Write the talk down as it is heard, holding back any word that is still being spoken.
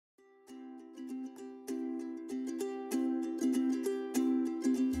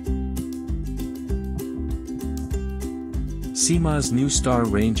SIMA's new Star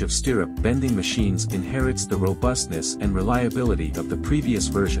range of stirrup bending machines inherits the robustness and reliability of the previous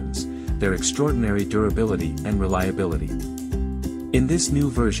versions, their extraordinary durability and reliability. In this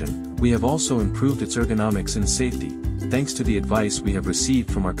new version, we have also improved its ergonomics and safety, thanks to the advice we have received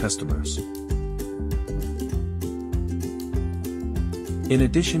from our customers. In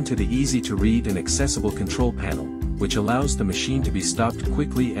addition to the easy-to-read and accessible control panel, which allows the machine to be stopped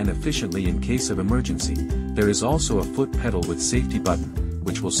quickly and efficiently in case of emergency, there is also a foot pedal with safety button,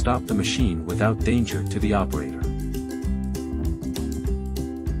 which will stop the machine without danger to the operator.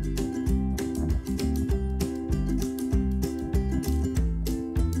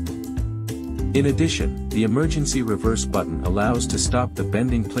 In addition, the emergency reverse button allows to stop the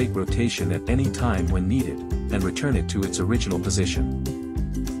bending plate rotation at any time when needed, and return it to its original position.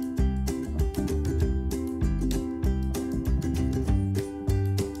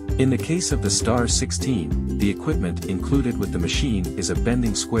 In the case of the Star 16, the equipment included with the machine is a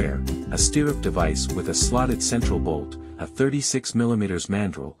bending square, a stirrup device with a slotted central bolt, a 36 mm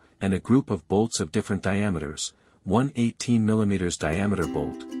mandrel, and a group of bolts of different diameters, one 18 mm diameter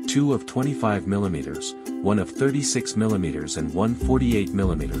bolt, two of 25 mm, one of 36 mm and one 48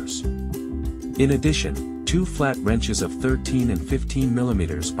 mm. In addition, two flat wrenches of 13 and 15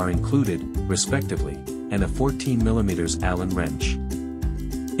 mm are included, respectively, and a 14 mm Allen wrench.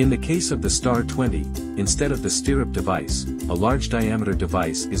 In the case of the Star 20, instead of the stirrup device, a large diameter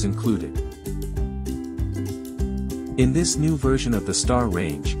device is included. In this new version of the Star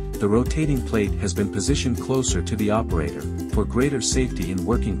range, the rotating plate has been positioned closer to the operator, for greater safety and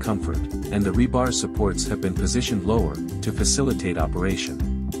working comfort, and the rebar supports have been positioned lower, to facilitate operation.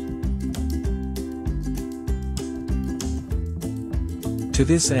 To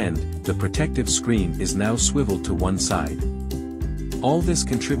this end, the protective screen is now swiveled to one side. All this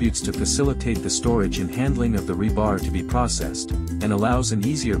contributes to facilitate the storage and handling of the rebar to be processed, and allows an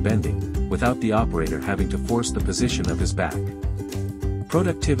easier bending, without the operator having to force the position of his back.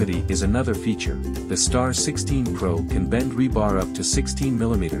 Productivity is another feature. The Star 16 Pro can bend rebar up to 16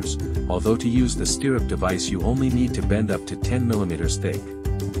 mm, although to use the stirrup device you only need to bend up to 10 mm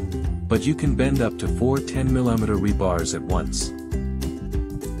thick. But you can bend up to 4 10 mm rebars at once.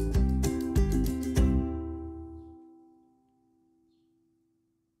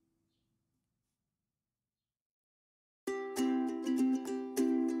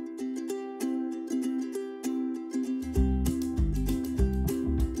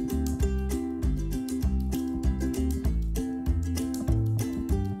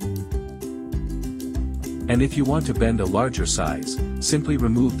 And if you want to bend a larger size, simply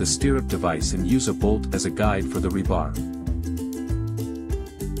remove the stirrup device and use a bolt as a guide for the rebar.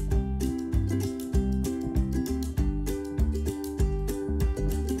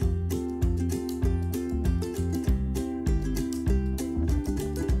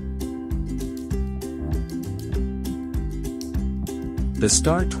 The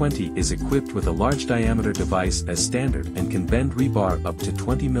Star 20 is equipped with a large diameter device as standard and can bend rebar up to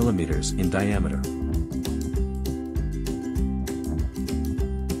 20 mm in diameter.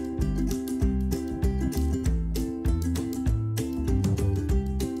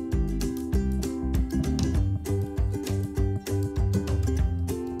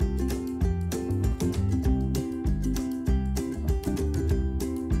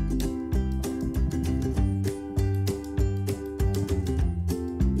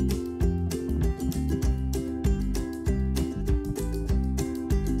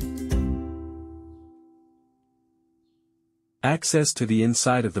 Access to the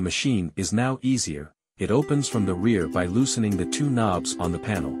inside of the machine is now easier. It opens from the rear by loosening the two knobs on the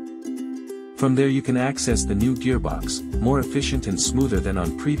panel. From there you can access the new gearbox, more efficient and smoother than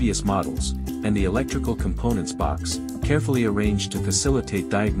on previous models, and the electrical components box, carefully arranged to facilitate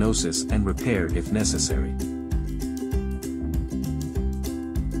diagnosis and repair if necessary.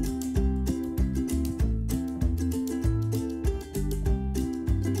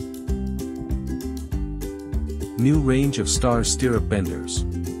 New range of Star stirrup benders.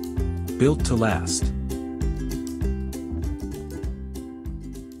 Built to last.